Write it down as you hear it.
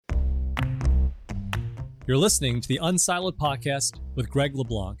You're listening to the Unsiloed podcast with Greg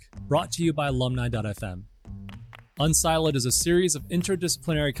LeBlanc, brought to you by alumni.fm. Unsiloed is a series of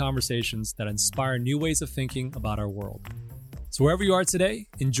interdisciplinary conversations that inspire new ways of thinking about our world. So wherever you are today,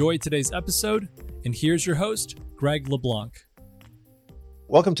 enjoy today's episode, and here's your host, Greg LeBlanc.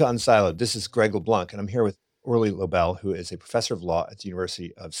 Welcome to Unsiloed. This is Greg LeBlanc, and I'm here with Orly Lobel, who is a professor of law at the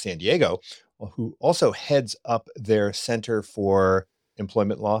University of San Diego, who also heads up their Center for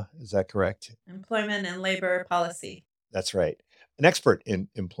Employment Law. Is that correct? Employment and labor policy. That's right. An expert in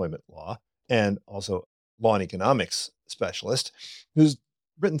employment law and also law and economics specialist who's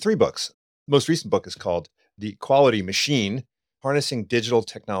written 3 books. The most recent book is called The Equality Machine, Harnessing Digital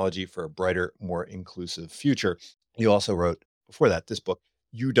Technology for a Brighter, More Inclusive Future. You also wrote, before that, this book,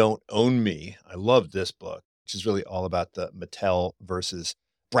 You Don't Own Me. I love this book, which is really all about the Mattel versus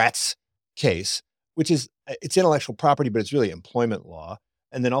Bratz case, which is, it's intellectual property, but it's really employment law.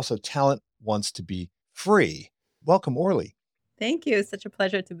 And then also Talent Wants to Be Free. Welcome, Orly. Thank you. It's such a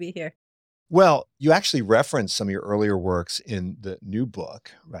pleasure to be here. Well, you actually referenced some of your earlier works in the new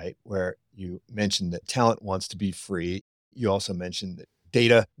book, right? Where you mentioned that talent wants to be free. You also mentioned that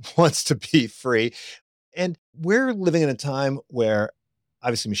data wants to be free. And we're living in a time where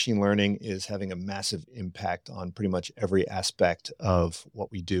obviously machine learning is having a massive impact on pretty much every aspect of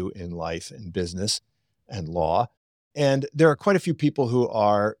what we do in life and business and law. And there are quite a few people who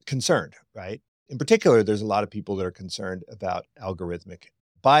are concerned, right? In particular, there's a lot of people that are concerned about algorithmic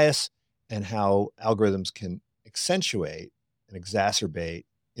bias and how algorithms can accentuate and exacerbate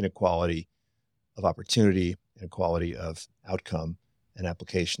inequality of opportunity, inequality of outcome and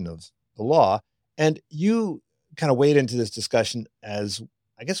application of the law. And you kind of wade into this discussion as,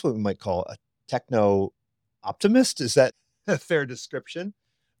 I guess, what we might call a techno-optimist. Is that a fair description?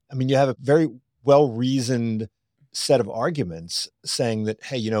 I mean, you have a very well-reasoned set of arguments saying that,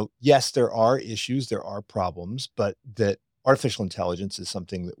 hey, yes, there are issues, there are problems, but that artificial intelligence is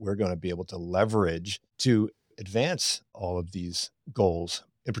something that we're going to be able to leverage to advance all of these goals,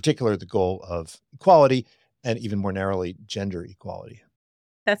 in particular, the goal of equality and even more narrowly, gender equality.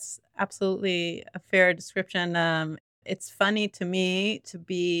 That's absolutely a fair description. It's funny to me to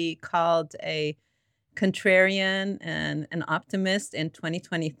be called a contrarian and an optimist in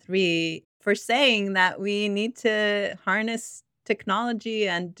 2023 for saying that we need to harness technology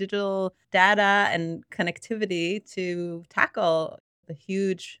and digital data and connectivity to tackle the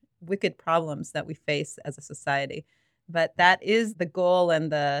huge, wicked problems that we face as a society. But that is the goal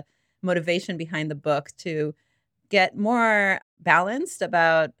and the motivation behind the book, to get more balanced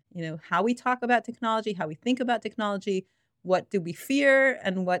about, how we talk about technology, how we think about technology, what do we fear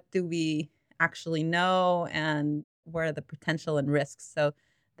and what do we actually know, and what are the potential and risks. So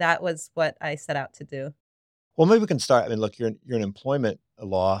that was what I set out to do. Well, maybe we can start. I mean, look, you're an employment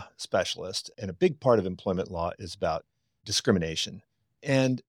law specialist, and a big part of employment law is about discrimination.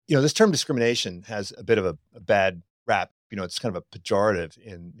 And, this term discrimination has a bit of a bad rap. It's kind of a pejorative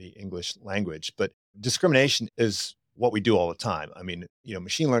in the English language, but discrimination is what we do all the time. I mean,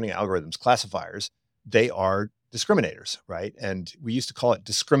 machine learning algorithms, classifiers, they are discriminators, right? And we used to call it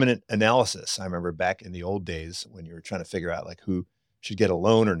discriminant analysis. I remember back in the old days when you were trying to figure out like who should get a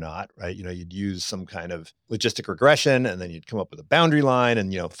loan or not, right? You'd use some kind of logistic regression, and then you'd come up with a boundary line,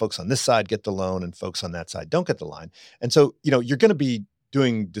 and, folks on this side get the loan and folks on that side don't get the line. And so, you're going to be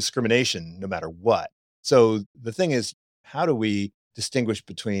doing discrimination no matter what. So the thing is, how do we distinguish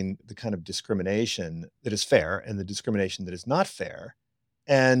between the kind of discrimination that is fair and the discrimination that is not fair?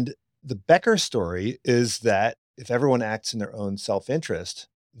 And the Becker story is that if everyone acts in their own self-interest,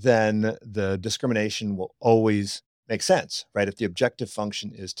 then the discrimination will always make sense, right? If the objective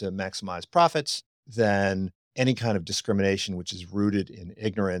function is to maximize profits, then any kind of discrimination which is rooted in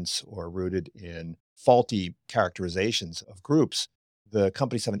ignorance or rooted in faulty characterizations of groups, the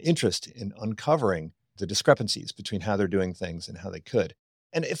companies have an interest in uncovering the discrepancies between how they're doing things and how they could.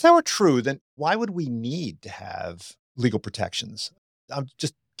 And if that were true, then why would we need to have legal protections? I'm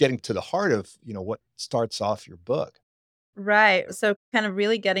just getting to the heart of, what starts off your book. Right. So kind of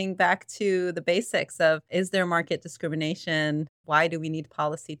really getting back to the basics of, is there market discrimination? Why do we need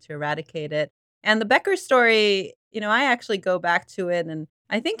policy to eradicate it? And the Becker story, I actually go back to it. And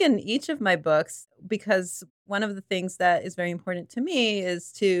I think in each of my books, because one of the things that is very important to me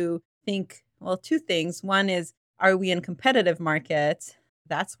is to think, well, 2 things. One is, are we in competitive market?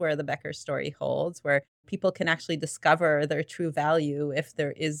 That's where the Becker story holds, where people can actually discover their true value if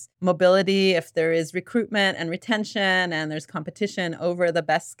there is mobility, if there is recruitment and retention, and there's competition over the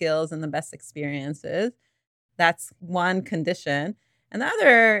best skills and the best experiences. That's one condition. And the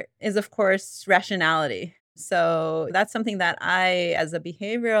other is, of course, rationality. So that's something that I, as a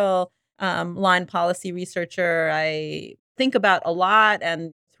behavioral law and policy researcher I think about a lot.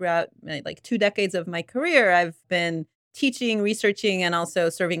 And throughout like 2 decades of my career, I've been teaching, researching, and also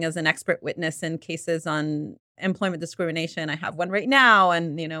serving as an expert witness in cases on employment discrimination. I have one right now,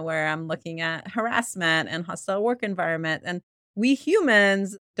 and where I'm looking at harassment and hostile work environment. And we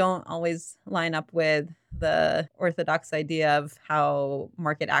humans don't always line up with the orthodox idea of how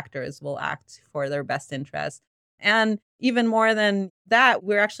market actors will act for their best interest. And even more than that,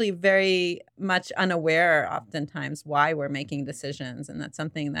 we're actually very much unaware oftentimes why we're making decisions. And that's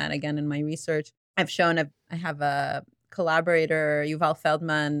something that, again, in my research, I've shown. I have a collaborator, Yuval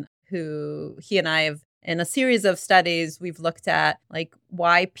Feldman, who he and I have, in a series of studies, we've looked at like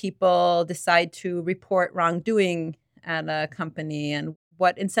why people decide to report wrongdoing at a company and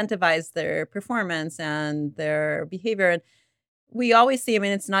what incentivizes their performance and their behavior. And we always see, I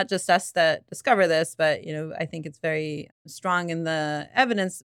mean, it's not just us that discover this, but, I think it's very strong in the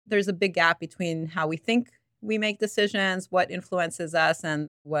evidence. There's a big gap between how we think we make decisions, what influences us, and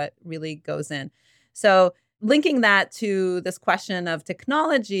what really goes in. So linking that to this question of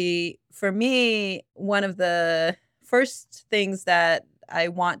technology, for me, one of the first things that I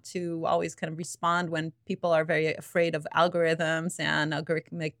want to always kind of respond when people are very afraid of algorithms and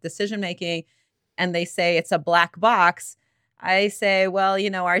algorithmic decision-making, and they say it's a black box, I say, well,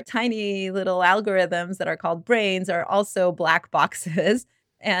 our tiny little algorithms that are called brains are also black boxes,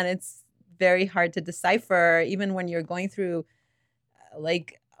 and it's very hard to decipher, even when you're going through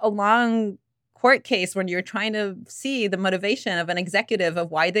like a long court case when you're trying to see the motivation of an executive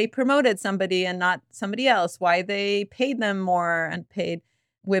of why they promoted somebody and not somebody else, why they paid them more and paid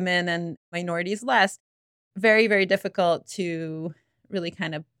women and minorities less. Very, very difficult to really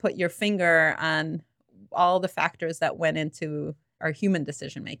kind of put your finger on all the factors that went into our human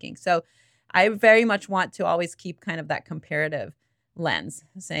decision making. So I very much want to always keep kind of that comparative lens,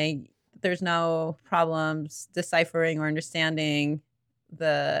 saying there's no problems deciphering or understanding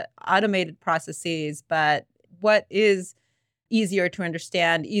the automated processes, but what is easier to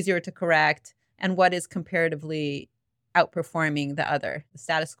understand, easier to correct, and what is comparatively outperforming the other, the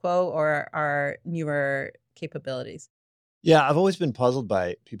status quo or our newer capabilities. Yeah, I've always been puzzled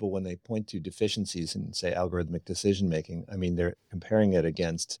by people when they point to deficiencies in, say, algorithmic decision making. I mean, they're comparing it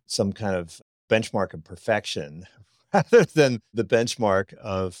against some kind of benchmark of perfection rather than the benchmark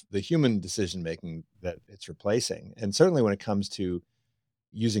of the human decision making that it's replacing. And certainly when it comes to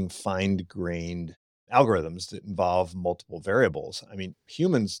using fine-grained algorithms that involve multiple variables, I mean,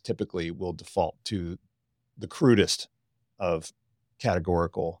 humans typically will default to the crudest of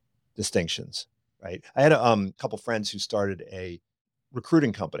categorical distinctions, right? I had a couple friends who started a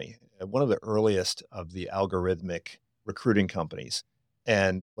recruiting company, one of the earliest of the algorithmic recruiting companies,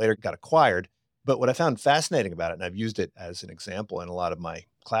 and later got acquired. But what I found fascinating about it, and I've used it as an example in a lot of my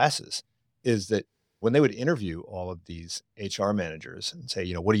classes, is that when they would interview all of these HR managers and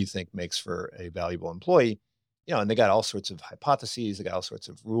say, what do you think makes for a valuable employee? And they got all sorts of hypotheses, they got all sorts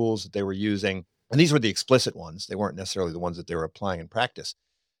of rules that they were using. And these were the explicit ones. They weren't necessarily the ones that they were applying in practice.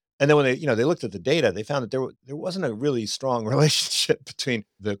 And then when they looked at the data, they found that there wasn't a really strong relationship between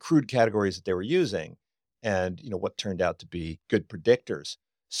the crude categories that they were using and, what turned out to be good predictors.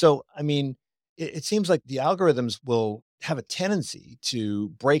 So, I mean, it seems like the algorithms will have a tendency to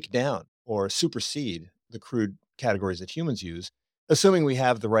break down or supersede the crude categories that humans use, assuming we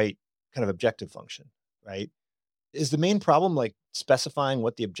have the right kind of objective function, right? Is the main problem like specifying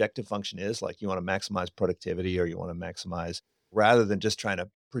what the objective function is? Like you want to maximize productivity or you want to maximize, rather than just trying to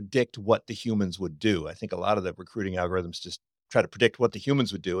predict what the humans would do. I think a lot of the recruiting algorithms just try to predict what the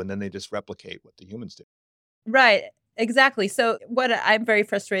humans would do, and then they just replicate what the humans do. Right. Exactly. So what I'm very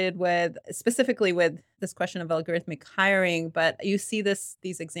frustrated with, specifically with this question of algorithmic hiring, but you see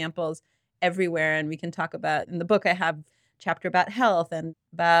these examples everywhere. And we can talk about, in the book, I have a chapter about health and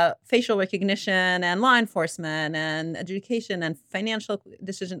about facial recognition and law enforcement and education and financial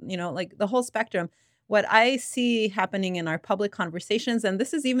decision, like the whole spectrum. What I see happening in our public conversations, and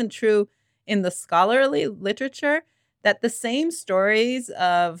this is even true in the scholarly literature, that the same stories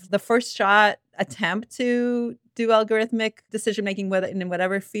of the first shot attempt to do algorithmic decision-making in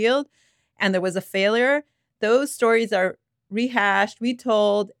whatever field, and there was a failure, those stories are rehashed,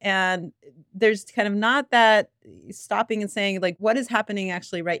 retold, and there's kind of not that stopping and saying, like, what is happening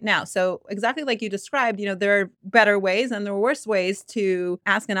actually right now? So exactly like you described, there are better ways and there are worse ways to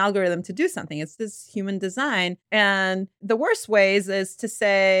ask an algorithm to do something. It's this human design. And the worst ways is to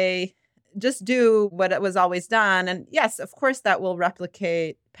say, just do what it was always done. And yes, of course, that will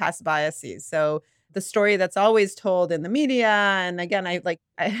replicate past biases. So the story that's always told in the media, and again,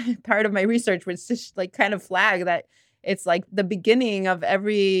 part of my research was just like kind of flag that it's like the beginning of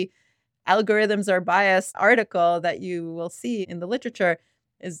every algorithms are biased article that you will see in the literature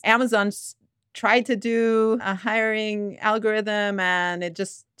is Amazon's tried to do a hiring algorithm and it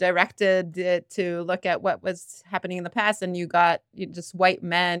just directed it to look at what was happening in the past. And you got just white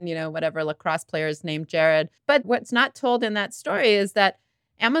men, whatever lacrosse players named Jared. But what's not told in that story is that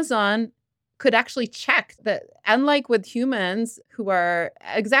Amazon could actually check that, unlike with humans who are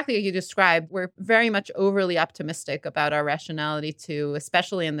exactly like you described, we're very much overly optimistic about our rationality too,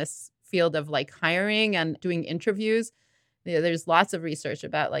 especially in this field of like hiring and doing interviews. There's lots of research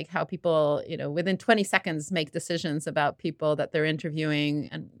about like how people, within 20 seconds make decisions about people that they're interviewing,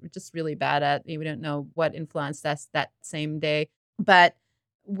 and we're just really bad at. We don't know what influenced us that same day. But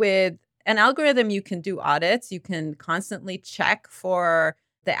with an algorithm, you can do audits. You can constantly check for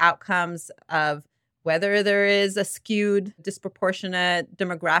the outcomes of whether there is a skewed, disproportionate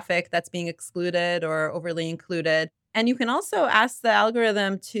demographic that's being excluded or overly included. And you can also ask the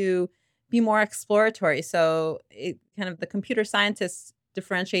algorithm to be more exploratory. So the computer scientists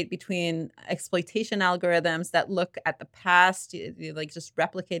differentiate between exploitation algorithms that look at the past, like just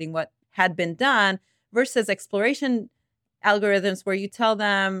replicating what had been done, versus exploration algorithms where you tell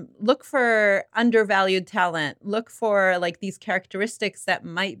them, look for undervalued talent, look for like these characteristics that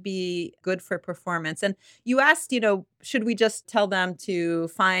might be good for performance. And you asked, should we just tell them to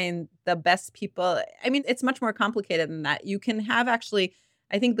find the best people? I mean, it's much more complicated than that. You can have actually,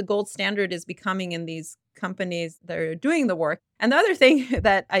 I think the gold standard is becoming in these companies that are doing the work. And the other thing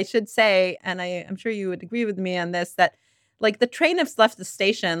that I should say, and I'm sure you would agree with me on this, that like the train has left the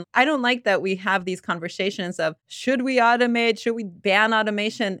station. I don't like that we have these conversations of should we automate? Should we ban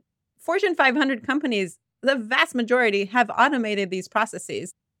automation? Fortune 500 companies, the vast majority have automated these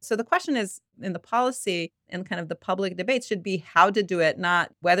processes. So the question is in the policy and kind of the public debate should be how to do it,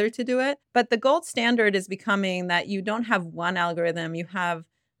 not whether to do it. But the gold standard is becoming that you don't have one algorithm. You have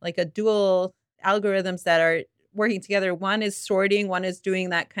like a dual algorithms that are working together. One is sorting, one is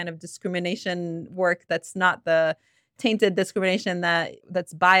doing that kind of discrimination work that's not the tainted discrimination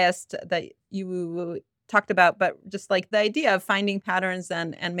that's biased that you talked about, but just like the idea of finding patterns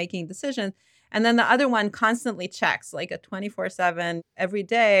and making decisions. And then the other one constantly checks like a 24/7 every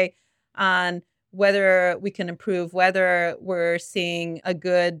day on whether we can improve, whether we're seeing a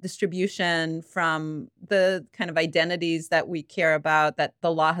good distribution from the kind of identities that we care about, that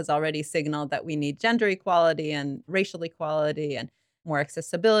the law has already signaled that we need gender equality and racial equality and more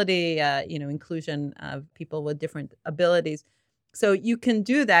accessibility, inclusion of people with different abilities. So you can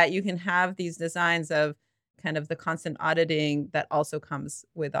do that. You can have these designs of kind of the constant auditing that also comes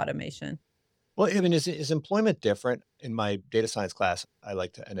with automation. Well, I mean, is employment different? In my data science class, I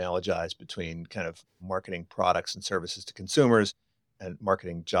like to analogize between kind of marketing products and services to consumers and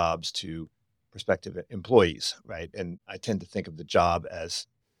marketing jobs to prospective employees, right? And I tend to think of the job as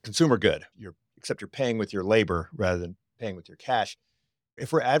consumer good. Except you're paying with your labor rather than paying with your cash.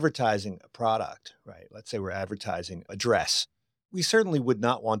 If we're advertising a product, right? Let's say we're advertising a dress. We certainly would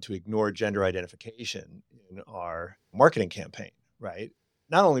not want to ignore gender identification in our marketing campaign, right?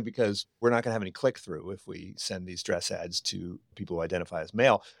 Not only because we're not going to have any click-through if we send these dress ads to people who identify as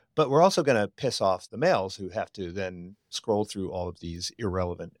male, but we're also going to piss off the males who have to then scroll through all of these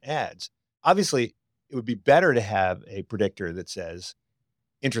irrelevant ads. Obviously, it would be better to have a predictor that says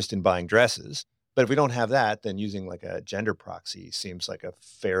interest in buying dresses. But if we don't have that, then using like a gender proxy seems like a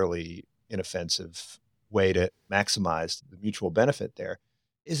fairly inoffensive way to maximize the mutual benefit there.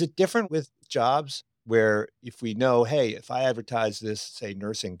 Is it different with jobs where if we know, hey, if I advertise this, say,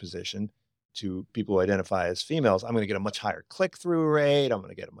 nursing position to people who identify as females, I'm going to get a much higher click-through rate. I'm going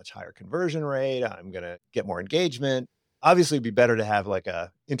to get a much higher conversion rate. I'm going to get more engagement. Obviously, it'd be better to have like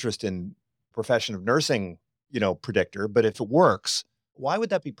a interest in profession of nursing, predictor. But if it works, why would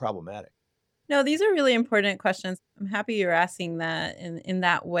that be problematic? No, these are really important questions. I'm happy you're asking that in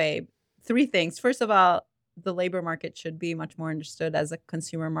that way. Three things. First of all, the labor market should be much more understood as a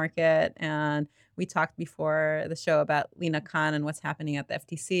consumer market. And we talked before the show about Lena Khan and what's happening at the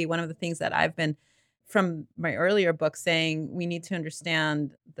FTC. One of the things that I've been from my earlier book saying we need to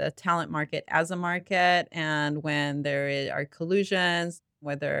understand the talent market as a market, and when there are collusions,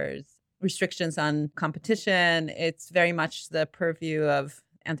 whether there's restrictions on competition, it's very much the purview of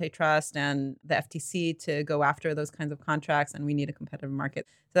antitrust and the FTC to go after those kinds of contracts, and we need a competitive market.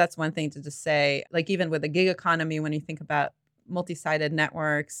 So that's one thing to just say, like even with the gig economy, when you think about multi-sided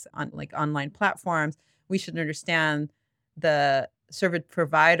networks on like online platforms, we should understand the service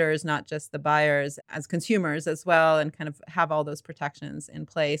providers, not just the buyers, as consumers as well, and kind of have all those protections in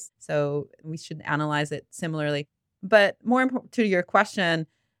place. So we should analyze it similarly. But more important to your question,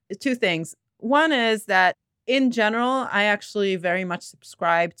 two things. One is that In general, I actually very much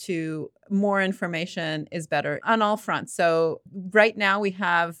subscribe to more information is better on all fronts. So right now we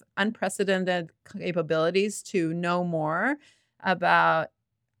have unprecedented capabilities to know more about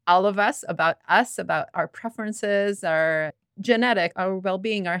all of us, about our preferences, our genetic, our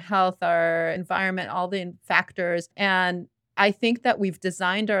well-being, our health, our environment, all the factors. And I think that we've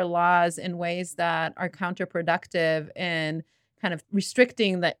designed our laws in ways that are counterproductive in kind of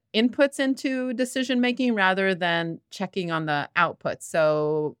restricting the inputs into decision making rather than checking on the outputs.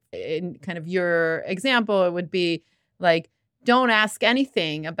 So in kind of your example, it would be like, don't ask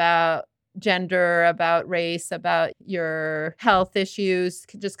anything about gender, about race, about your health issues.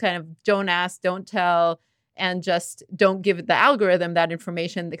 Just kind of don't ask, don't tell, and just don't give the algorithm that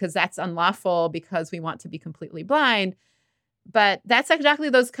information because that's unlawful because we want to be completely blind. But that's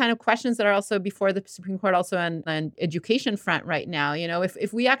exactly those kind of questions that are also before the Supreme Court, also on education front right now. You know,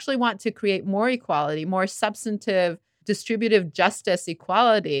 if we actually want to create more equality, more substantive distributive justice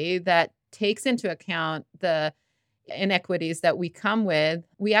equality that takes into account the inequities that we come with,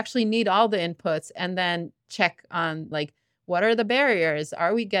 we actually need all the inputs and then check on like, what are the barriers?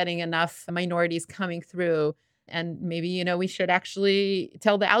 Are we getting enough minorities coming through? And maybe, you know, we should actually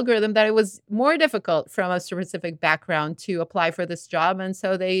tell the algorithm that it was more difficult from a specific background to apply for this job. And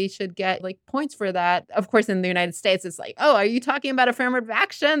so they should get like points for that. Of course, in the United States, it's like, oh, are you talking about affirmative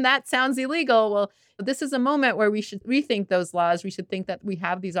action? That sounds illegal. Well, this is a moment where we should rethink those laws. We should think that we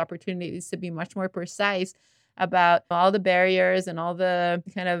have these opportunities to be much more precise about all the barriers and all the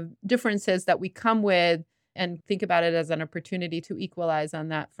kind of differences that we come with and think about it as an opportunity to equalize on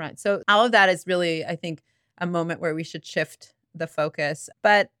that front. So all of that is really, I think, a moment where we should shift the focus.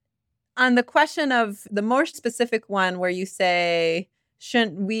 But on the question of the more specific one where you say,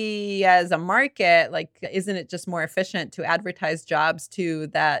 shouldn't we as a market, like, isn't it just more efficient to advertise jobs to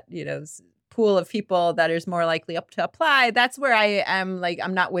that, you know, pool of people that is more likely up to apply? That's where I am like,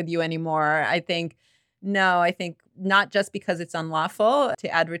 I'm not with you anymore. I think not just because it's unlawful to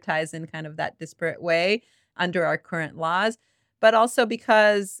advertise in kind of that disparate way under our current laws, but also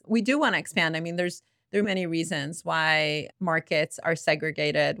because we do want to expand. I mean, there are many reasons why markets are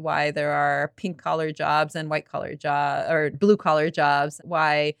segregated, why there are pink collar jobs and white collar jobs or blue collar jobs,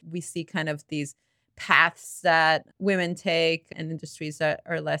 why we see kind of these paths that women take and industries that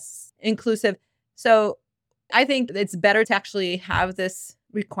are less inclusive. So I think it's better to actually have this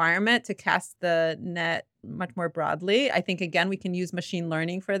requirement to cast the net much more broadly. I think, again, we can use machine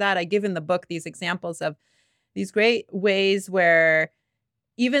learning for that. I give in the book these examples of these great ways where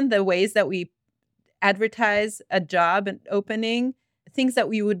even the ways that we advertise a job and opening, things that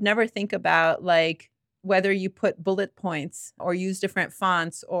we would never think about, like whether you put bullet points or use different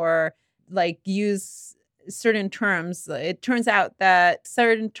fonts or like use certain terms. It turns out that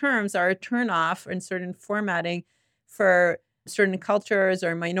certain terms are a turnoff in certain formatting for certain cultures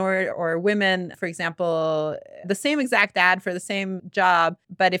or minority or women. For example, the same exact ad for the same job,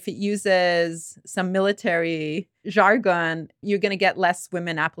 but if it uses some military jargon, you're going to get less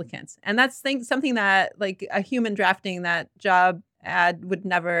women applicants. And that's something that like a human drafting that job ad would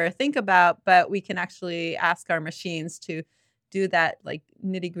never think about, but we can actually ask our machines to do that like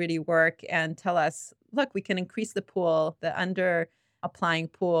nitty gritty work and tell us, look, we can increase the pool, the under applying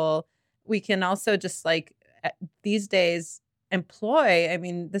pool. We can also just like these days employ, I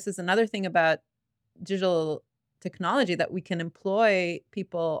mean, this is another thing about digital technology, that we can employ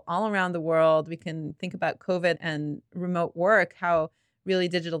people all around the world. We can think about COVID and remote work, how really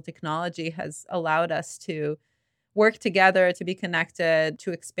digital technology has allowed us to work together, to be connected,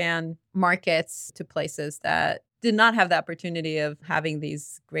 to expand markets to places that did not have the opportunity of having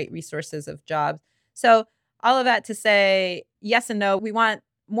these great resources of jobs. So all of that to say, yes and no, we want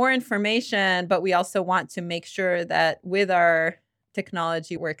more information, but we also want to make sure that with our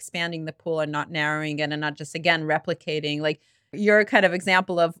technology, we're expanding the pool and not narrowing it and not just, again, replicating like your kind of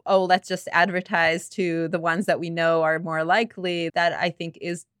example of, oh, let's just advertise to the ones that we know are more likely. That I think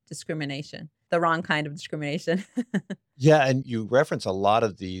is discrimination, the wrong kind of discrimination. Yeah, and you reference a lot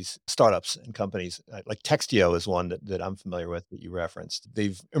of these startups and companies, like Textio is one that I'm familiar with that you referenced.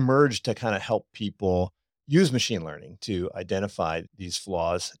 They've emerged to kind of help people use machine learning to identify these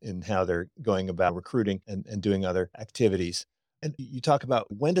flaws in how they're going about recruiting and doing other activities. And you talk about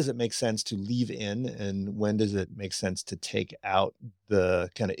when does it make sense to leave in and when does it make sense to take out the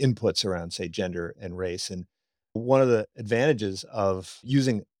kind of inputs around, say, gender and race. And one of the advantages of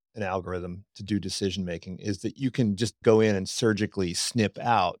using an algorithm to do decision making is that you can just go in and surgically snip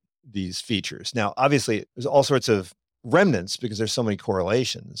out these features. Now, obviously, there's all sorts of remnants because there's so many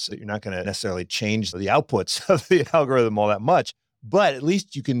correlations that you're not going to necessarily change the outputs of the algorithm all that much. But at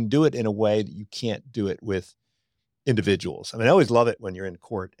least you can do it in a way that you can't do it with individuals. I mean, I always love it when you're in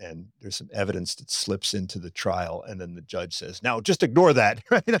court and there's some evidence that slips into the trial and then the judge says, now just ignore that.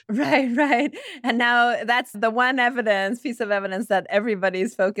 Right? Right, right. And now that's the one piece of evidence that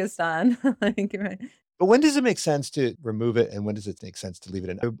everybody's focused on. Like, right. But when does it make sense to remove it and when does it make sense to leave it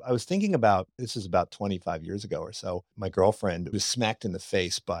in? I was thinking about, this is about 25 years ago or so, my girlfriend was smacked in the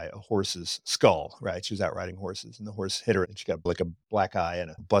face by a horse's skull, right? She was out riding horses and the horse hit her and she got like a black eye and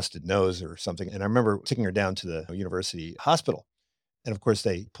a busted nose or something. And I remember taking her down to the university hospital. And of course,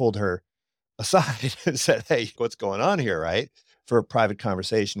 they pulled her aside and said, hey, what's going on here, right? For a private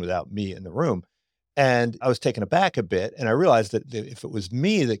conversation without me in the room. And I was taken aback a bit. And I realized that if it was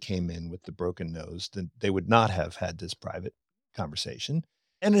me that came in with the broken nose, then they would not have had this private conversation.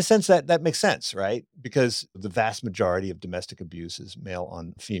 And in a sense, that makes sense, right? Because the vast majority of domestic abuse is male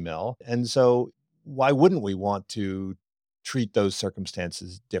on female. And so why wouldn't we want to treat those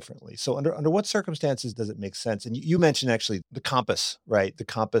circumstances differently? So under what circumstances does it make sense? And you mentioned actually the COMPAS, right? The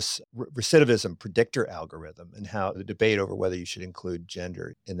COMPAS recidivism predictor algorithm and how the debate over whether you should include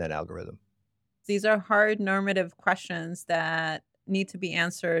gender in that algorithm. These are hard normative questions that need to be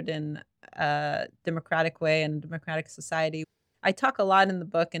answered in a democratic way and democratic society. I talk a lot in the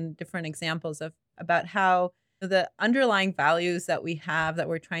book and different examples about how the underlying values that we have that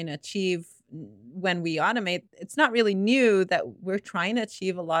we're trying to achieve when we automate, it's not really new that we're trying to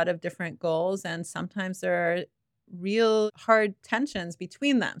achieve a lot of different goals. And sometimes there are real hard tensions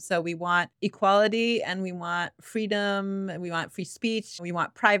between them. So we want equality and we want freedom, and we want free speech, we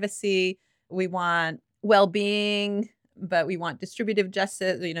want privacy, we want well-being, but we want distributive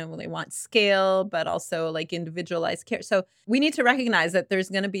justice, they want scale, but also like individualized care. So we need to recognize that there's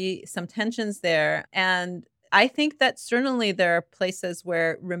going to be some tensions there. And I think that certainly there are places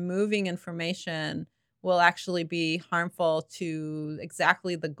where removing information will actually be harmful to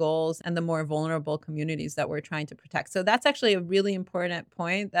exactly the goals and the more vulnerable communities that we're trying to protect. So that's actually a really important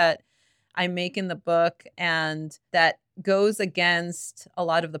point that I make in the book, and that goes against a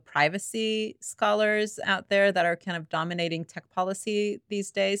lot of the privacy scholars out there that are kind of dominating tech policy these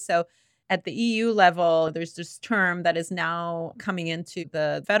days. So at the EU level, there's this term that is now coming into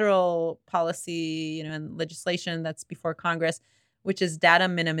the federal policy, and legislation that's before Congress, which is data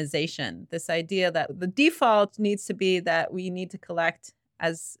minimization. This idea that the default needs to be that we need to collect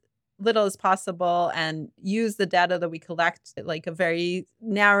as little as possible and use the data that we collect like a very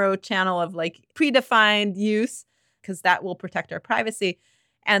narrow channel of like predefined use, because that will protect our privacy.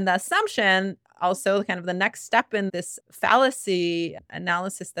 And the assumption, also kind of the next step in this fallacy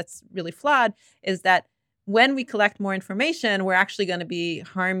analysis that's really flawed, is that when we collect more information, we're actually going to be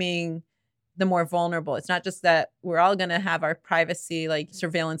harming the more vulnerable. It's not just that we're all going to have our privacy, like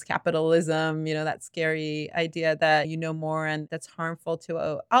surveillance capitalism, that scary idea that more and that's harmful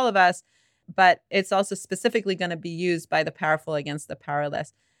to all of us, but it's also specifically going to be used by the powerful against the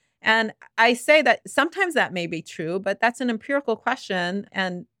powerless. And I say that sometimes that may be true, but that's an empirical question.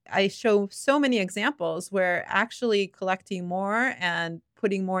 And I show so many examples where actually collecting more and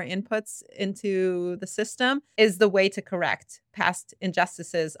putting more inputs into the system is the way to correct past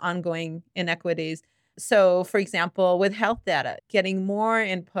injustices, ongoing inequities. So, for example, with health data, getting more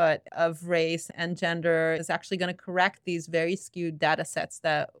input of race and gender is actually going to correct these very skewed data sets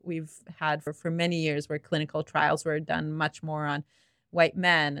that we've had for many years, where clinical trials were done much more on white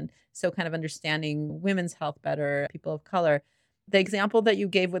men. And so kind of understanding women's health better, people of color. The example that you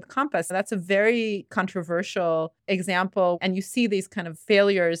gave with COMPAS, that's a very controversial example. And you see these kind of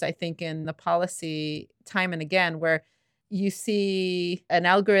failures, I think, in the policy time and again, where you see an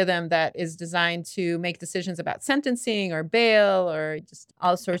algorithm that is designed to make decisions about sentencing or bail or just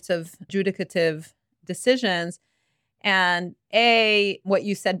all sorts of adjudicative decisions. And what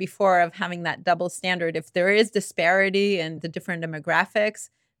you said before of having that double standard, if there is disparity in the different demographics,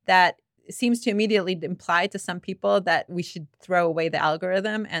 that seems to immediately imply to some people that we should throw away the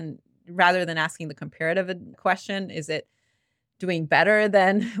algorithm. And rather than asking the comparative question, is it doing better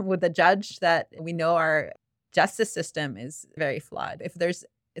than with the judge, that we know our justice system is very flawed. If there's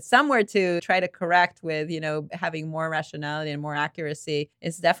somewhere to try to correct with, having more rationality and more accuracy,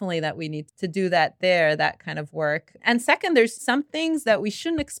 is definitely that we need to do that kind of work. And second, there's some things that we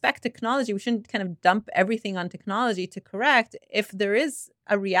shouldn't expect technology. We shouldn't kind of dump everything on technology to correct. If there is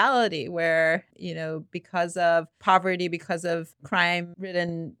a reality where, because of poverty, because of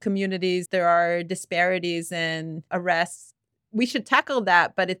crime-ridden communities, there are disparities in arrests, we should tackle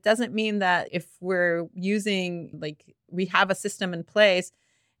that. But it doesn't mean that if we're using, we have a system in place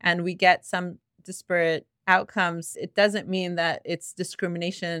and we get some disparate outcomes, it doesn't mean that it's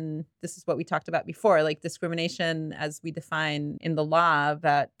discrimination. This is what we talked about before, like discrimination as we define in the law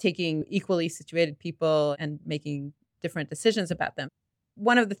about taking equally situated people and making different decisions about them.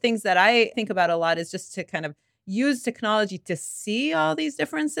 One of the things that I think about a lot is just to kind of use technology to see all these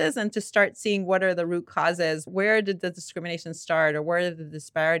differences and to start seeing what are the root causes. Where did the discrimination start, or where did the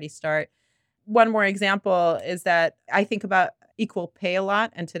disparity start? One more example is that I think about equal pay a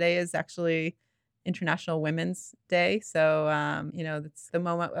lot, and today is actually International Women's Day. So, that's the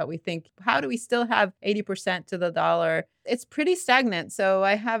moment that we think, how do we still have 80% to the dollar? It's pretty stagnant. So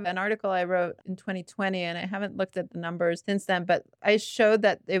I have an article I wrote in 2020, and I haven't looked at the numbers since then, but I showed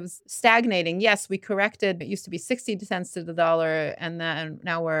that it was stagnating. Yes, we corrected. It used to be 60 cents to the dollar, and then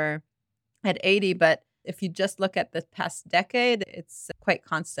now we're at 80. But if you just look at the past decade, it's quite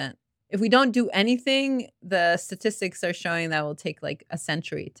constant. If we don't do anything, the statistics are showing that it will take like a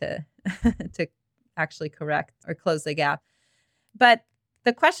century to to actually correct or close the gap. But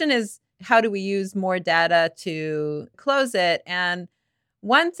the question is, how do we use more data to close it? And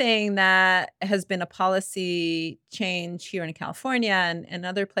one thing that has been a policy change here in California and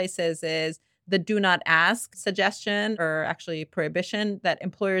other places is the do not ask suggestion, or actually prohibition, that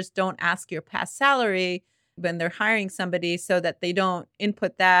employers don't ask your past salary when they're hiring somebody, so that they don't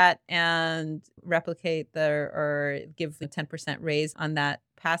input that and replicate or give a 10% raise on that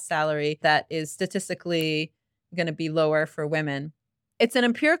past salary that is statistically going to be lower for women. It's an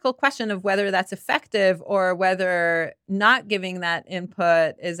empirical question of whether that's effective, or whether not giving that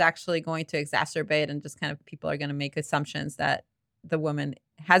input is actually going to exacerbate, and just kind of people are going to make assumptions that the woman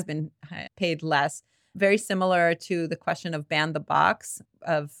has been paid less. Very similar to the question of ban the box,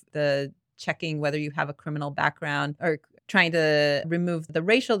 of the checking whether you have a criminal background, or trying to remove the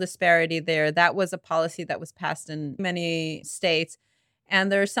racial disparity there. That was a policy that was passed in many states.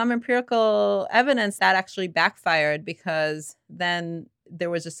 And there's some empirical evidence that actually backfired, because then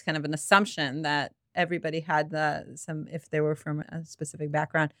there was just kind of an assumption that everybody had if they were from a specific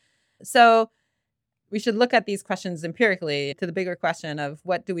background. So we should look at these questions empirically. To the bigger question of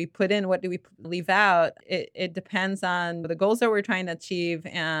what do we put in, what do we leave out, it depends on the goals that we're trying to achieve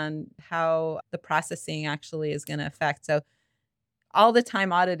and how the processing actually is going to affect. So all the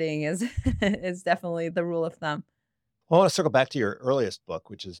time auditing is is definitely the rule of thumb. Well, I want to circle back to your earliest book,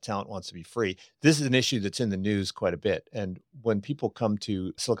 which is Talent Wants to Be Free. This is an issue that's in the news quite a bit. And when people come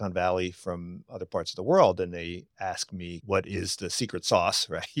to Silicon Valley from other parts of the world and they ask me, what is the secret sauce,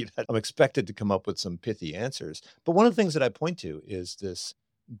 right? I'm expected to come up with some pithy answers. But one of the things that I point to is this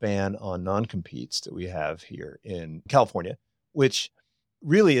ban on non-competes that we have here in California, which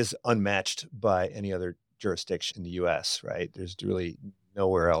really is unmatched by any other jurisdiction in the US, right? There's really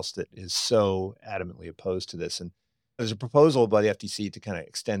nowhere else that is so adamantly opposed to this. And there's a proposal by the FTC to kind of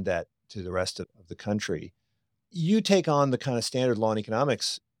extend that to the rest of the country. You take on the kind of standard law and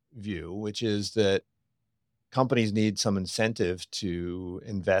economics view, which is that companies need some incentive to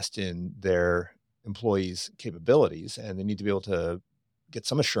invest in their employees' capabilities, and they need to be able to get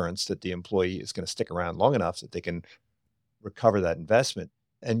some assurance that the employee is going to stick around long enough that they can recover that investment.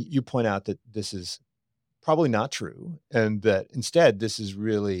 And you point out that this is probably not true, and that instead this is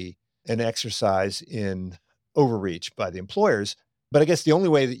really an exercise in overreach by the employers. But I guess the only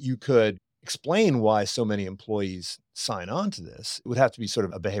way that you could explain why so many employees sign on to this would have to be sort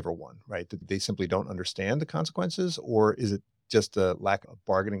of a behavioral one, right? That they simply don't understand the consequences, or is it just a lack of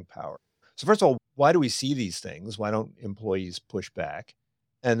bargaining power? So first of all, why do we see these things? Why don't employees push back?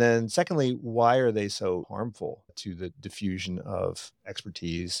 And then secondly, why are they so harmful to the diffusion of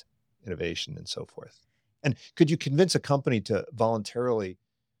expertise, innovation, and so forth? And could you convince a company to voluntarily,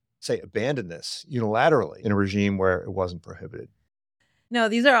 say, abandon this unilaterally in a regime where it wasn't prohibited? No,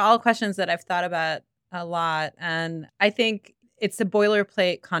 these are all questions that I've thought about a lot. And I think it's a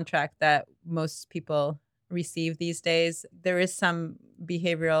boilerplate contract that most people receive these days. There is some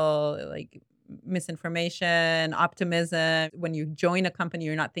behavioral, like, misinformation, optimism. When you join a company,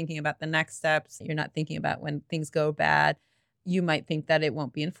 you're not thinking about the next steps. You're not thinking about when things go bad. You might think that it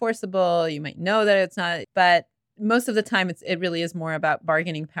won't be enforceable. You might know that it's not. But most of the time, it really is more about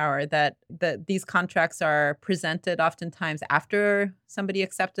bargaining power, that these contracts are presented oftentimes after somebody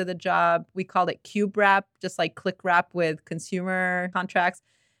accepted the job. We call it cube wrap, just like click wrap with consumer contracts.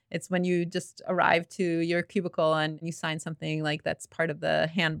 It's when you just arrive to your cubicle and you sign something like that's part of the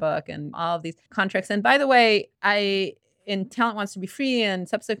handbook and all of these contracts. And by the way, in Talent Wants to Be Free and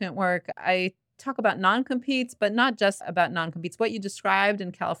subsequent work, I talk about non-competes, but not just about non-competes. What you described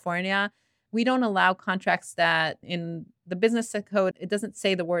in California, we don't allow contracts that in the business code, it doesn't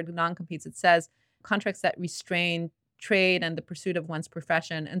say the word non-competes. It says contracts that restrain trade and the pursuit of one's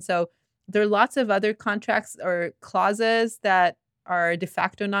profession. And so There are lots of other contracts or clauses that are de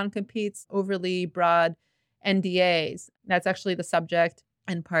facto non-competes, overly broad NDAs. That's actually the subject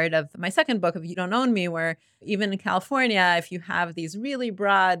and part of my second book of You Don't Own Me, where even in California, if you have these really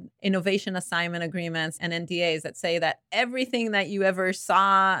broad innovation assignment agreements and NDAs that say that everything that you ever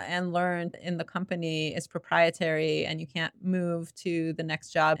saw and learned in the company is proprietary and you can't move to the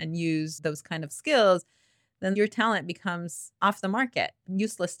next job and use those kind of skills, then your talent becomes off the market,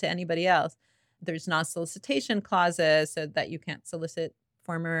 useless to anybody else. There's non-solicitation clauses so that you can't solicit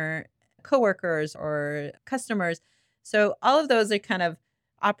former coworkers or customers. So all of those are kind of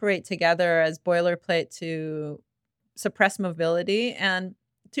operate together as boilerplate to suppress mobility. And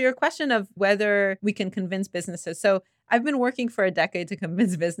to your question of whether we can convince businesses. So I've been working for a decade to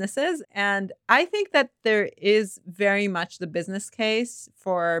convince businesses, and I think that there is very much the business case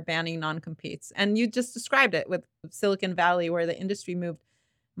for banning non-competes. And you just described it with Silicon Valley, where the industry moved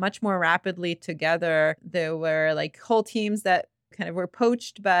much more rapidly together. There were like whole teams that kind of were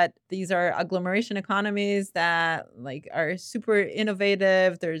poached, but these are agglomeration economies that like are super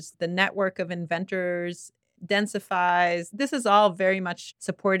innovative. There's the network of inventors densifies. This is all very much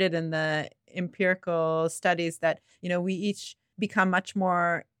supported in the empirical studies that, we each become much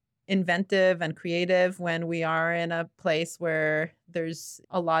more inventive and creative when we are in a place where there's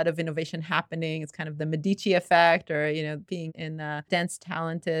a lot of innovation happening. It's kind of the Medici effect or, being in dense,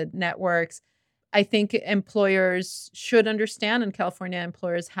 talented networks. I think employers should understand, and California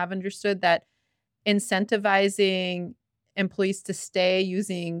employers have understood, that incentivizing employees to stay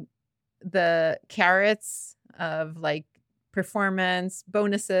using the carrots of like performance,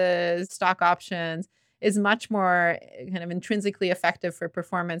 bonuses, stock options is much more kind of intrinsically effective for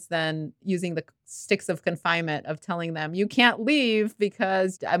performance than using the sticks of confinement of telling them, you can't leave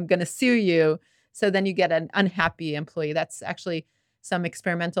because I'm going to sue you. So then you get an unhappy employee. That's actually some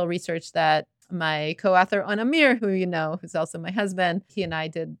experimental research that my co-author, Onamir, who's also my husband, he and I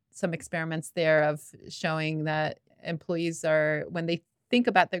did some experiments there of showing that employees are, when they think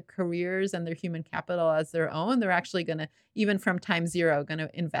about their careers and their human capital as their own, they're actually going to, even from time zero, going to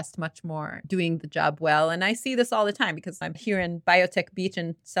invest much more doing the job well. And I see this all the time because I'm here in Biotech Beach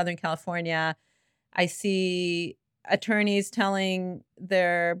in Southern California. I see attorneys telling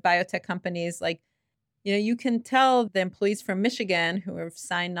their biotech companies, like, you can tell the employees from Michigan who have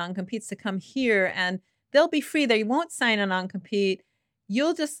signed non-competes to come here and they'll be free. They won't sign a non-compete.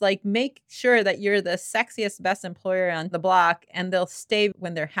 You'll just like make sure that you're the sexiest, best employer on the block, and they'll stay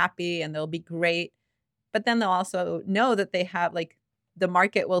when they're happy and they'll be great. But then they'll also know that they have like the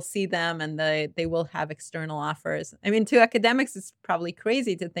market will see them and they will have external offers. I mean, to academics, it's probably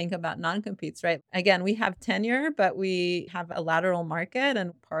crazy to think about non-competes, right? Again, we have tenure, but we have a lateral market,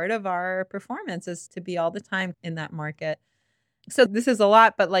 and part of our performance is to be all the time in that market. So this is a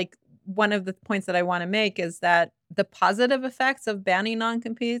lot, but like one of the points that I want to make is that the positive effects of banning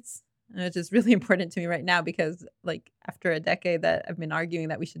non-competes, which is really important to me right now because like after a decade that I've been arguing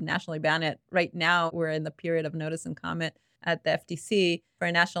that we should nationally ban it, right now we're in the period of notice and comment at the FTC for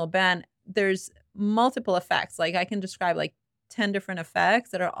a national ban. There's multiple effects. Like I can describe like 10 different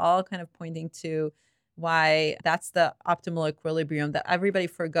effects that are all kind of pointing to why that's the optimal equilibrium, that everybody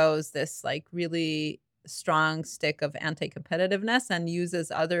forgoes this like really strong stick of anti-competitiveness and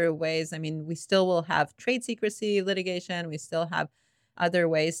uses other ways. I mean, we still will have trade secrecy litigation. We still have other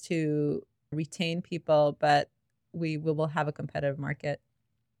ways to retain people, but we will have a competitive market.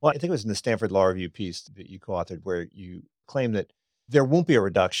 Well, I think it was in the Stanford Law Review piece that you co-authored where you claim that there won't be a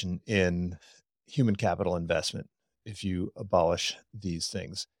reduction in human capital investment if you abolish these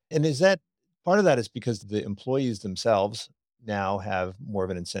things. And is that part of that is because the employees themselves now have more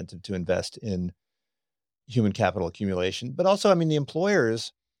of an incentive to invest in human capital accumulation, but also, I mean, the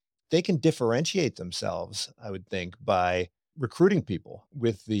employers, they can differentiate themselves, I would think, by recruiting people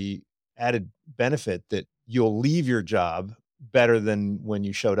with the added benefit that you'll leave your job better than when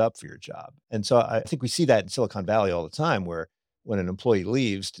you showed up for your job. And so I think we see that in Silicon Valley all the time, where when an employee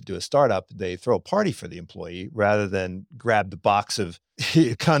leaves to do a startup, they throw a party for the employee rather than grab the box of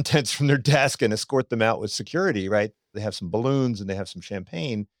contents from their desk and escort them out with security, right? They have some balloons and they have some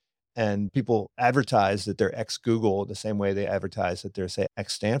champagne, and people advertise that they're ex-Google the same way they advertise that they're, say,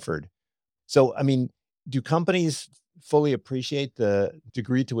 ex-Stanford. So, I mean, do companies fully appreciate the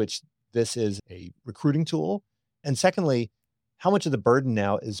degree to which this is a recruiting tool? And secondly, how much of the burden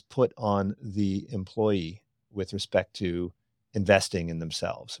now is put on the employee with respect to investing in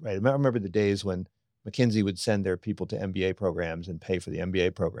themselves, right? I remember the days when McKinsey would send their people to MBA programs and pay for the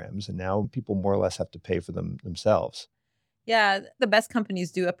MBA programs. And now people more or less have to pay for them themselves. Yeah, the best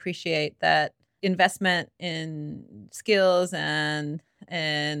companies do appreciate that investment in skills and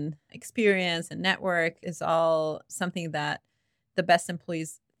experience and network is all something that the best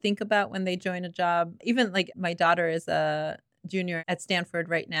employees think about when they join a job. Even like my daughter is a junior at Stanford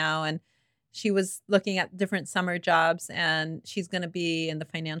right now, and she was looking at different summer jobs, and she's going to be in the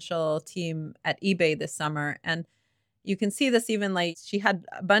financial team at eBay this summer. And you can see this even like she had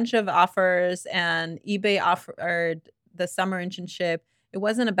a bunch of offers, and eBay offered the summer internship. It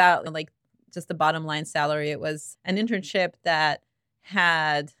wasn't about like just the bottom line salary. It was an internship that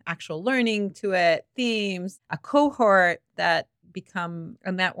had actual learning to it, themes, a cohort that become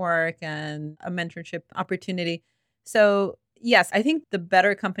a network and a mentorship opportunity. So yes, I think the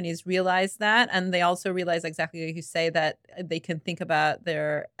better companies realize that. And they also realize exactly like you say that they can think about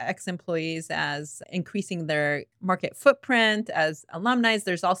their ex-employees as increasing their market footprint as alumni.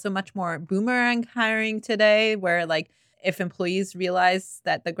 There's also much more boomerang hiring today where like if employees realize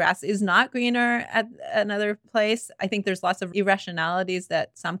that the grass is not greener at another place, I think there's lots of irrationalities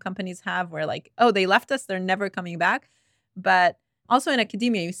that some companies have where like, oh, they left us, they're never coming back. But also in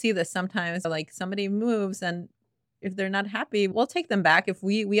academia, you see this sometimes like somebody moves and if they're not happy, we'll take them back. If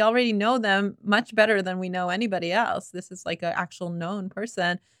we already know them much better than we know anybody else. This is like an actual known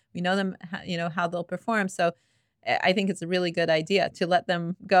person. We know them, how they'll perform. So I think it's a really good idea to let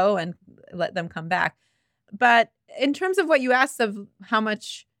them go and let them come back. But in terms of what you asked of how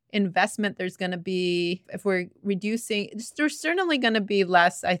much investment there's going to be, if we're reducing, there's certainly going to be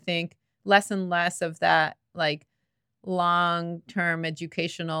less, I think, less and less of that like long-term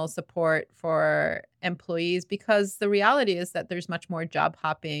educational support for employees, because the reality is that there's much more job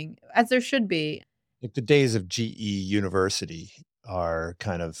hopping, as there should be. Like the days of GE University are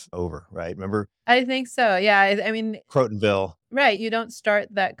kind of over, right? Remember? I think so. Yeah. I mean, Crotonville. right. You don't start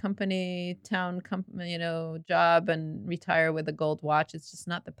that job and retire with a gold watch. It's just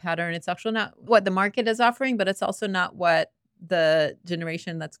not the pattern. It's actually not what the market is offering, but it's also not what the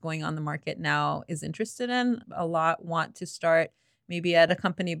generation that's going on the market now is interested in. A lot want to start maybe at a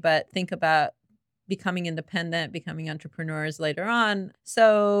company, but think about becoming independent, becoming entrepreneurs later on.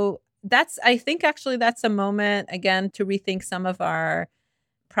 So I think actually that's a moment, again, to rethink some of our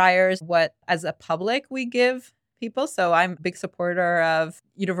priors, what as a public we give people. So I'm a big supporter of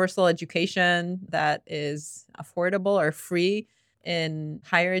universal education that is affordable or free in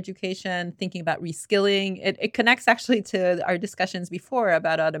higher education, thinking about reskilling. It connects actually to our discussions before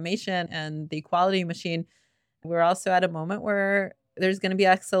about automation and the equality machine. We're also at a moment where there's going to be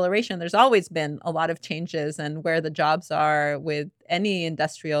acceleration. There's always been a lot of changes and where the jobs are with any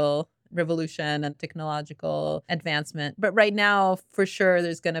industrial revolution and technological advancement. But right now, for sure,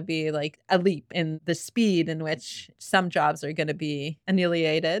 there's going to be like a leap in the speed in which some jobs are going to be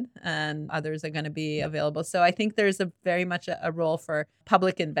annihilated and others are going to be available. So I think there's very much a role for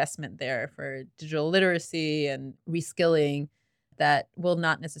public investment there for digital literacy and reskilling that will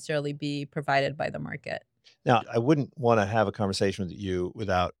not necessarily be provided by the market. Now, I wouldn't want to have a conversation with you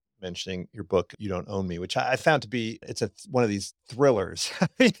without mentioning your book, You Don't Own Me, which I found to be, it's one of these thrillers. I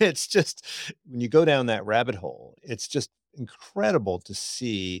mean, it's just, when you go down that rabbit hole, it's just incredible to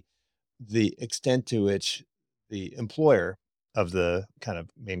see the extent to which the employer of the kind of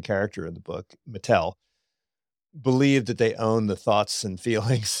main character in the book, Mattel, believed that they own the thoughts and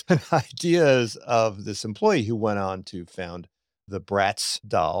feelings and ideas of this employee who went on to found the Bratz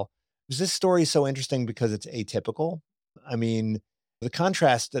doll. Was this story so interesting because it's atypical? I mean, the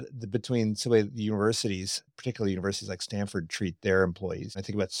contrast between the universities, particularly universities like Stanford, treat their employees. I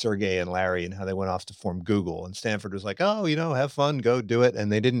think about Sergey and Larry and how they went off to form Google, and Stanford was like, oh, have fun, go do it. And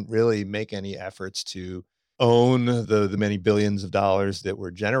they didn't really make any efforts to own the many billions of dollars that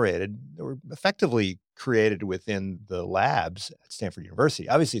were generated, that were effectively created within the labs at Stanford University.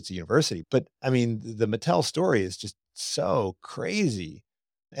 Obviously, it's a university, but I mean, the Mattel story is just so crazy.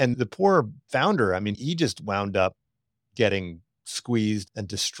 And the poor founder, I mean, he just wound up getting squeezed and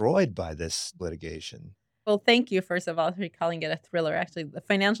destroyed by this litigation. Well, thank you, first of all, for calling it a thriller. Actually, the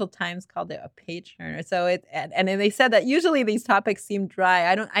Financial Times called it a page turner. So and they said that usually these topics seem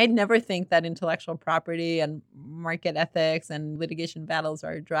dry. I never think that intellectual property and market ethics and litigation battles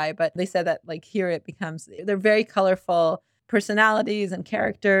are dry, but they said that like here they're very colorful personalities and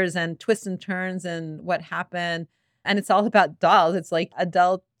characters and twists and turns and what happened. And it's all about dolls. It's like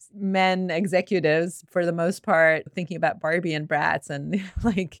adult men executives, for the most part, thinking about Barbie and Bratz and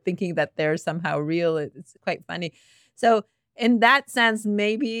like thinking that they're somehow real. It's quite funny. So in that sense,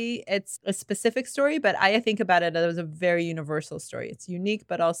 maybe it's a specific story, but I think about it as a very universal story. It's unique,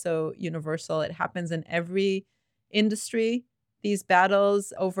 but also universal. It happens in every industry, these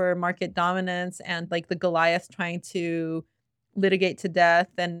battles over market dominance and like the Goliath trying to litigate to death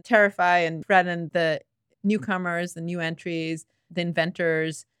and terrify and threaten the newcomers, the new entries, the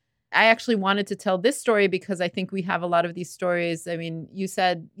inventors. I actually wanted to tell this story because I think we have a lot of these stories. I mean, you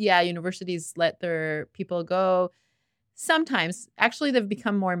said, yeah, universities let their people go. Sometimes, actually, they've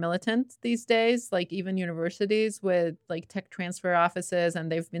become more militant these days, like even universities with like tech transfer offices,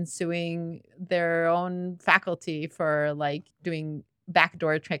 and they've been suing their own faculty for like doing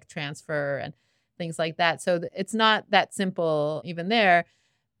backdoor tech transfer and things like that. So it's not that simple even there.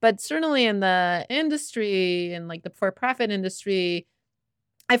 But certainly in the industry and like the for-profit industry,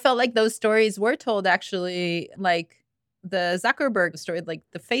 I felt like those stories were told actually, like the Zuckerberg story, like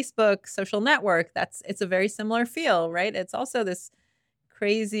the Facebook social network. It's a very similar feel, right? It's also this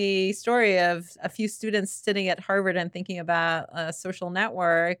crazy story of a few students sitting at Harvard and thinking about a social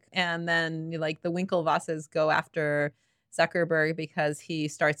network, and then like the Winklevosses go after Zuckerberg because he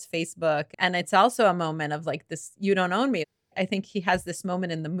starts Facebook. And it's also a moment of like this, you don't own me. I think he has this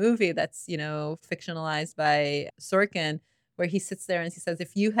moment in the movie that's, fictionalized by Sorkin, where he sits there and he says,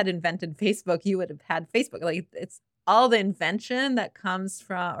 if you had invented Facebook, you would have had Facebook. Like it's all the invention that comes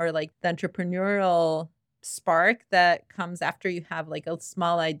from, or like the entrepreneurial spark that comes after you have like a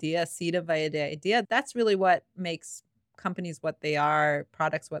small idea, a seed of an idea. That's really what makes companies what they are,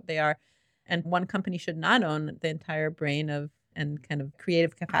 products what they are. And one company should not own the entire brain of and kind of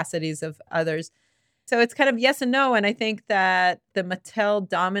creative capacities of others. So it's kind of yes and no. And I think that the Mattel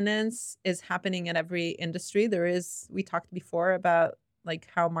dominance is happening in every industry. We talked before about like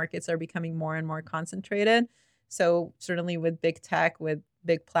how markets are becoming more and more concentrated. So certainly with big tech, with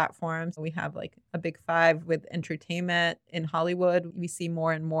big platforms, we have like a big five with entertainment in Hollywood. We see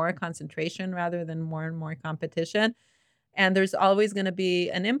more and more concentration rather than more and more competition. And there's always going to be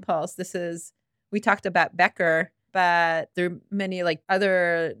an impulse. We talked about Becker, but there are many like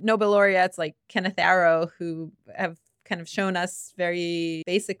other Nobel laureates like Kenneth Arrow who have kind of shown us very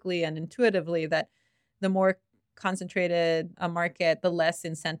basically and intuitively that the more concentrated a market, the less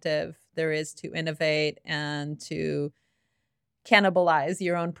incentive there is to innovate and to cannibalize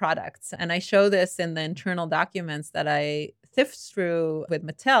your own products. And I show this in the internal documents that I sift through with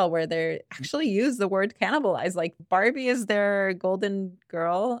Mattel, where they actually use the word cannibalize. Like Barbie is their golden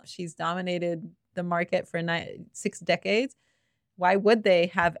girl. She's dominated the market for 6 decades. Why would they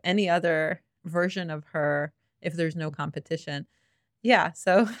have any other version of her if there's no competition? Yeah,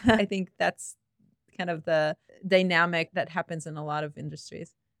 so I think that's kind of the dynamic that happens in a lot of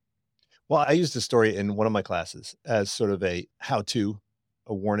industries. Well, I used a story in one of my classes as sort of a how-to,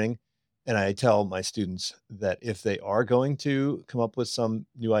 a warning. And I tell my students that if they are going to come up with some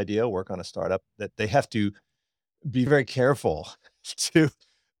new idea, work on a startup, that they have to be very careful to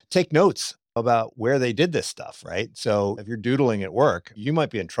take notes about where they did this stuff, right? So if you're doodling at work, you might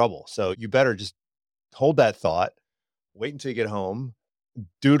be in trouble. So you better just hold that thought, wait until you get home,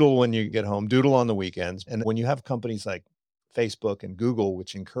 doodle when you get home, doodle on the weekends. And when you have companies like Facebook and Google,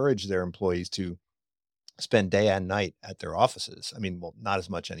 which encourage their employees to spend day and night at their offices. I mean, well, not as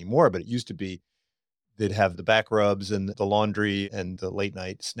much anymore, but it used to be they'd have the back rubs and the laundry and the late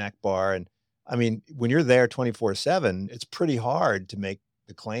night snack bar. And I mean, when you're there 24/7, it's pretty hard to make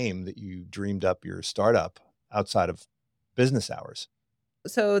the claim that you dreamed up your startup outside of business hours.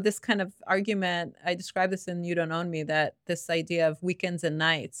 So this kind of argument, I describe this in You Don't Own Me, that this idea of weekends and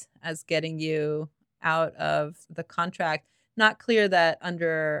nights as getting you out of the contract, not clear that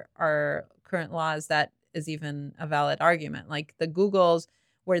under our current laws that is even a valid argument. Like the Googles,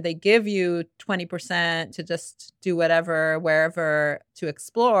 where they give you 20% to just do whatever, wherever, to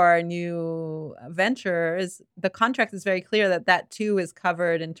explore new ventures, the contract is very clear that that too is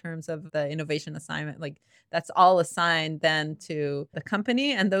covered in terms of the innovation assignment. Like that's all assigned then to the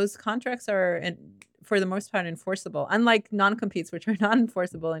company. And those contracts are, for the most part, enforceable, unlike non-competes, which are not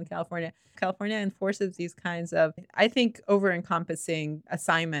enforceable in California. California enforces these kinds of, I think, over-encompassing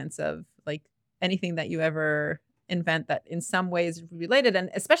assignments of like anything that you ever invent that in some ways related.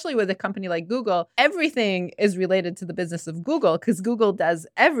 And especially with a company like Google, everything is related to the business of Google because Google does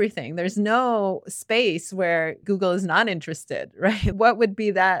everything. There's no space where Google is not interested, right? What would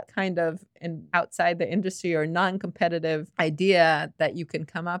be that kind of outside the industry or non-competitive idea that you can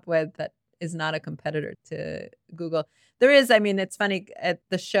come up with that is not a competitor to Google? There is, I mean, it's funny, at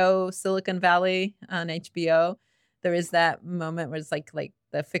the show Silicon Valley on HBO, there is that moment where it's like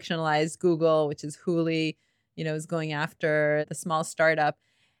the fictionalized Google, which is Hooli, is going after the small startup.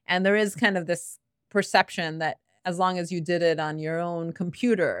 And there is kind of this perception that as long as you did it on your own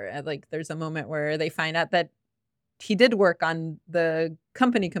computer, like there's a moment where they find out that he did work on the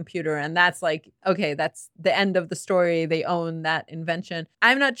company computer. And that's like, okay, that's the end of the story. They own that invention.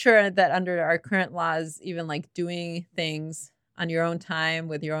 I'm not sure that under our current laws, even like doing things on your own time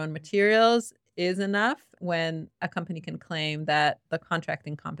with your own materials is enough when a company can claim that the contract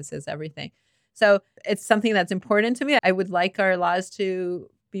encompasses everything. So it's something that's important to me. I would like our laws to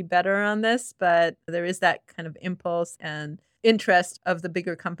be better on this, but there is that kind of impulse and interest of the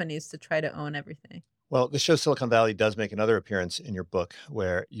bigger companies to try to own everything. Well, the show Silicon Valley does make another appearance in your book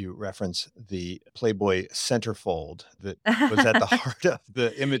where you reference the Playboy centerfold that was at the heart of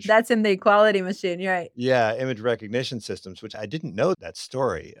the image. That's in the equality machine. You're right. Yeah, image recognition systems, which I didn't know that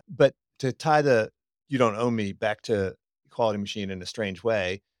story. But to tie the "you don't own me" back to equality machine in a strange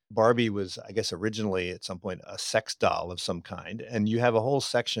way, Barbie was, I guess, originally at some point a sex doll of some kind. And you have a whole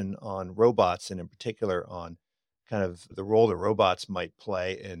section on robots and in particular on kind of the role that robots might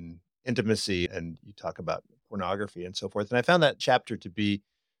play in intimacy. And you talk about pornography and so forth. And I found that chapter to be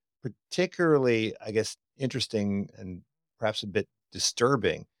particularly, I guess, interesting and perhaps a bit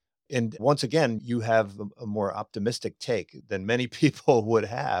disturbing. And once again, you have a more optimistic take than many people would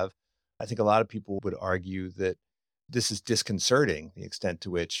have. I think a lot of people would argue that this is disconcerting, the extent to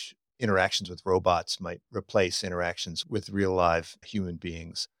which interactions with robots might replace interactions with real live human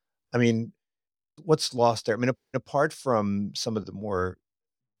beings. I mean, what's lost there? I mean, apart from some of the more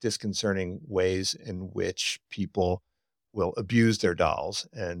disconcerting ways in which people will abuse their dolls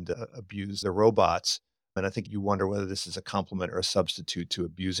and abuse their robots. And I think you wonder whether this is a complement or a substitute to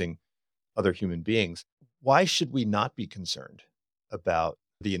abusing other human beings. Why should we not be concerned about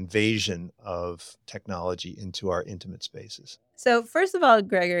the invasion of technology into our intimate spaces? So first of all,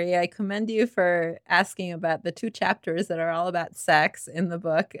 Gregory, I commend you for asking about the 2 chapters that are all about sex in the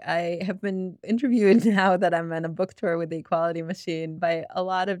book. I have been interviewed now that I'm on a book tour with the Equality Machine by a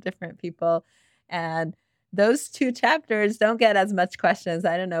lot of different people. And those 2 chapters don't get as much questions.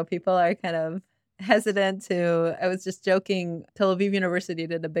 I don't know. People are kind of hesitant to, I was just joking, Tel Aviv University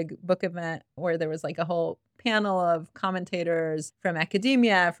did a big book event where there was like a whole panel of commentators from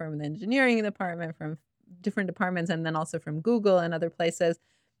academia, from the engineering department, from different departments, and then also from Google and other places.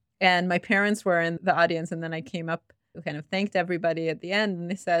 And my parents were in the audience, and then I came up, kind of thanked everybody at the end, and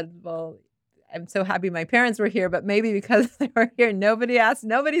they said, well, I'm so happy my parents were here, but maybe because they were here,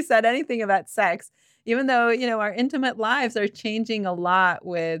 nobody said anything about sex, even though, our intimate lives are changing a lot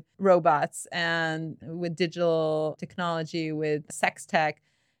with robots and with digital technology, with sex tech.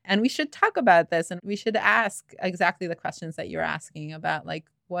 And we should talk about this, and we should ask exactly the questions that you're asking about, like,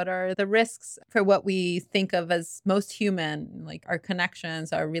 what are the risks for what we think of as most human, like our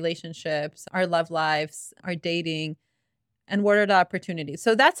connections, our relationships, our love lives, our dating, and what are the opportunities?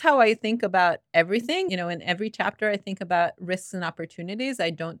 So that's how I think about everything. In every chapter, I think about risks and opportunities. I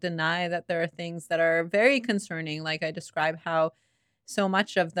don't deny that there are things that are very concerning. Like I describe how so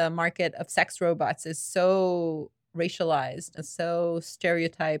much of the market of sex robots is so racialized and so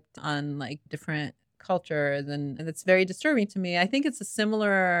stereotyped on like different cultures. And it's very disturbing to me. I think it's a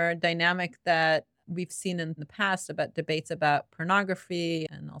similar dynamic that we've seen in the past about debates about pornography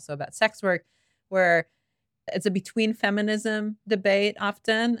and also about sex work, where it's a between feminism debate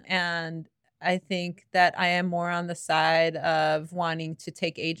often. And I think that I am more on the side of wanting to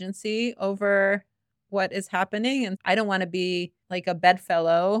take agency over what is happening. And I don't want to be like a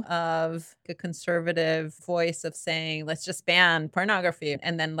bedfellow of a conservative voice of saying, let's just ban pornography.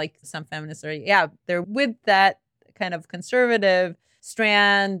 And then like some feminists are, they're with that kind of conservative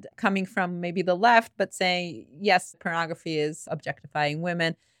strand coming from maybe the left, but saying, yes, pornography is objectifying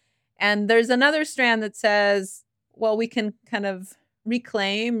women. And there's another strand that says, well, we can kind of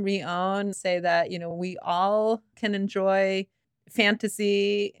reclaim, re-own, say that, we all can enjoy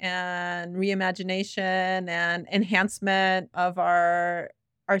fantasy and reimagination and enhancement of our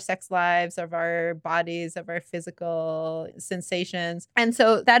sex lives, of our bodies, of our physical sensations. And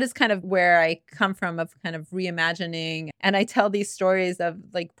so that is kind of where I come from, of kind of reimagining. And I tell these stories of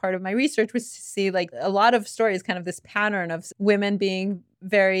like part of my research was to see like a lot of stories, kind of this pattern of women being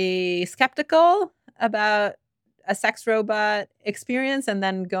very skeptical about a sex robot experience and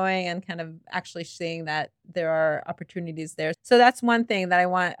then going and kind of actually seeing that there are opportunities there. So that's one thing that I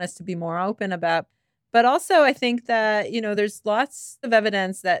want us to be more open about. But also I think that, there's lots of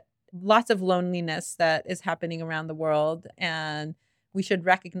evidence that lots of loneliness that is happening around the world, and we should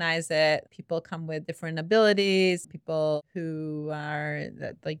recognize it. People come with different abilities, people who are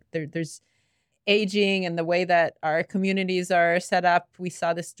like there's aging and the way that our communities are set up. We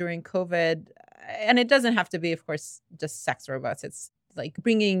saw this during COVID. And it doesn't have to be, of course, just sex robots. It's like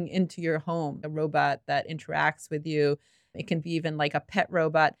bringing into your home a robot that interacts with you. It can be even like a pet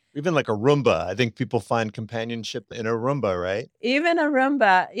robot. Even like a Roomba. I think people find companionship in a Roomba, right? Even a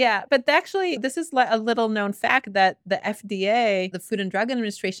Roomba, yeah. But actually, this is a little known fact that the FDA, the Food and Drug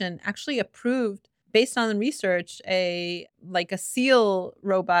Administration, actually approved based on research, like a seal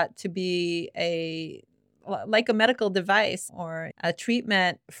robot to be like a medical device or a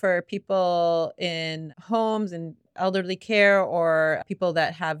treatment for people in homes and elderly care or people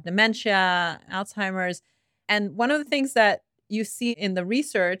that have dementia, Alzheimer's. And one of the things that you see in the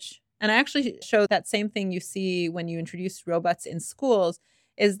research, and I actually show that same thing you see when you introduce robots in schools,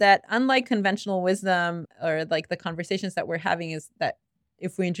 is that unlike conventional wisdom or like the conversations that we're having, is that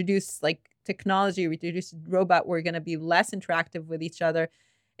if we introduce like technology, we introduce a robot, we're going to be less interactive with each other.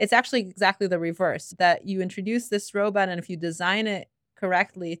 It's actually exactly the reverse, that you introduce this robot, and if you design it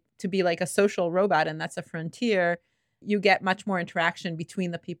correctly to be like a social robot, and that's a frontier, you get much more interaction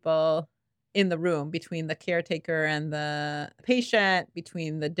between the people in the room, between the caretaker and the patient,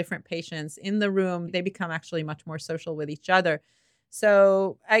 between the different patients in the room. They become actually much more social with each other.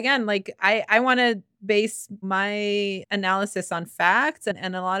 So again, like I want to base my analysis on facts.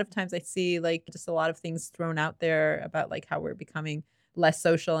 And a lot of times I see like just a lot of things thrown out there about like how we're becoming less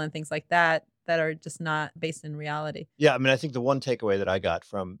social and things like that are just not based in reality. Yeah, I mean, I think the one takeaway that I got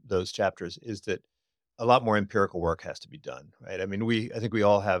from those chapters is that a lot more empirical work has to be done, right? I mean, I think we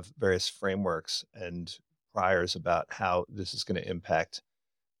all have various frameworks and priors about how this is going to impact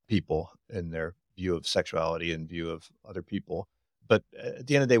people in their view of sexuality and view of other people. But at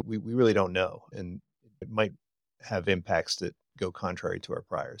the end of the day, we really don't know. And it might have impacts that go contrary to our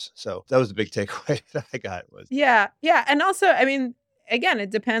priors. So that was the big takeaway that I got was. Yeah. Yeah. And also, I mean, again, it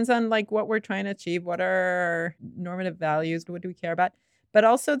depends on like what we're trying to achieve. What are our normative values? What do we care about? But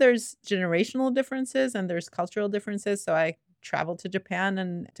also there's generational differences and there's cultural differences. So I traveled to Japan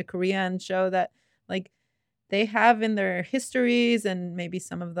and to Korea and show that like they have in their histories and maybe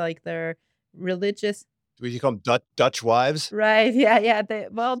some of the, like their religious. Do you call them Dutch wives? Right. Yeah. Yeah.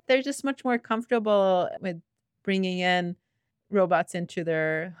 They're just much more comfortable with bringing in robots into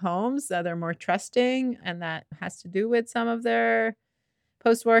their homes. They're more trusting, and that has to do with some of their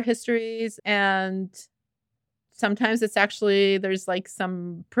post-war histories. And sometimes it's actually, there's like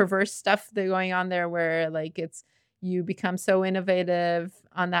some perverse stuff that's going on there where like you become so innovative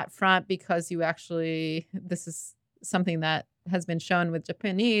on that front because you actually, this is something that has been shown with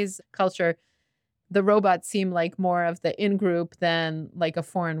Japanese culture. The robots seem like more of the in-group than like a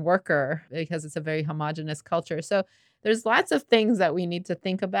foreign worker because it's a very homogenous culture. So there's lots of things that we need to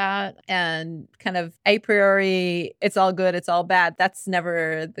think about, and kind of a priori, it's all good, it's all bad. That's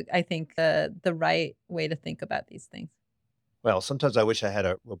never, I think, the right way to think about these things. Well, sometimes I wish I had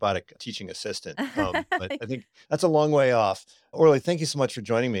a robotic teaching assistant, but I think that's a long way off. Orly, thank you so much for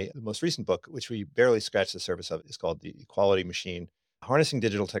joining me. The most recent book, which we barely scratched the surface of, is called The Equality Machine: Harnessing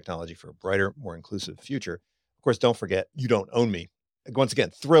Digital Technology for a Brighter, More Inclusive Future. Of course, don't forget, You Don't Own Me. Once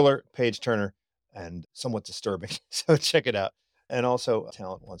again, thriller, page-turner, and somewhat disturbing. So check it out. And also,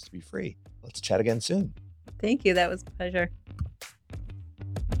 Talent Wants to Be Free. Let's chat again soon. Thank you. That was a pleasure.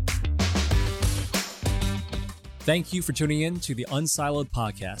 Thank you for tuning in to the Unsiloed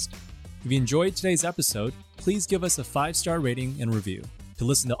podcast. If you enjoyed today's episode, please give us a 5-star rating and review. To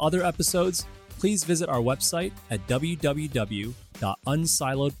listen to other episodes, please visit our website at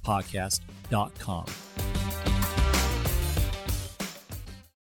www.unsiloedpodcast.com.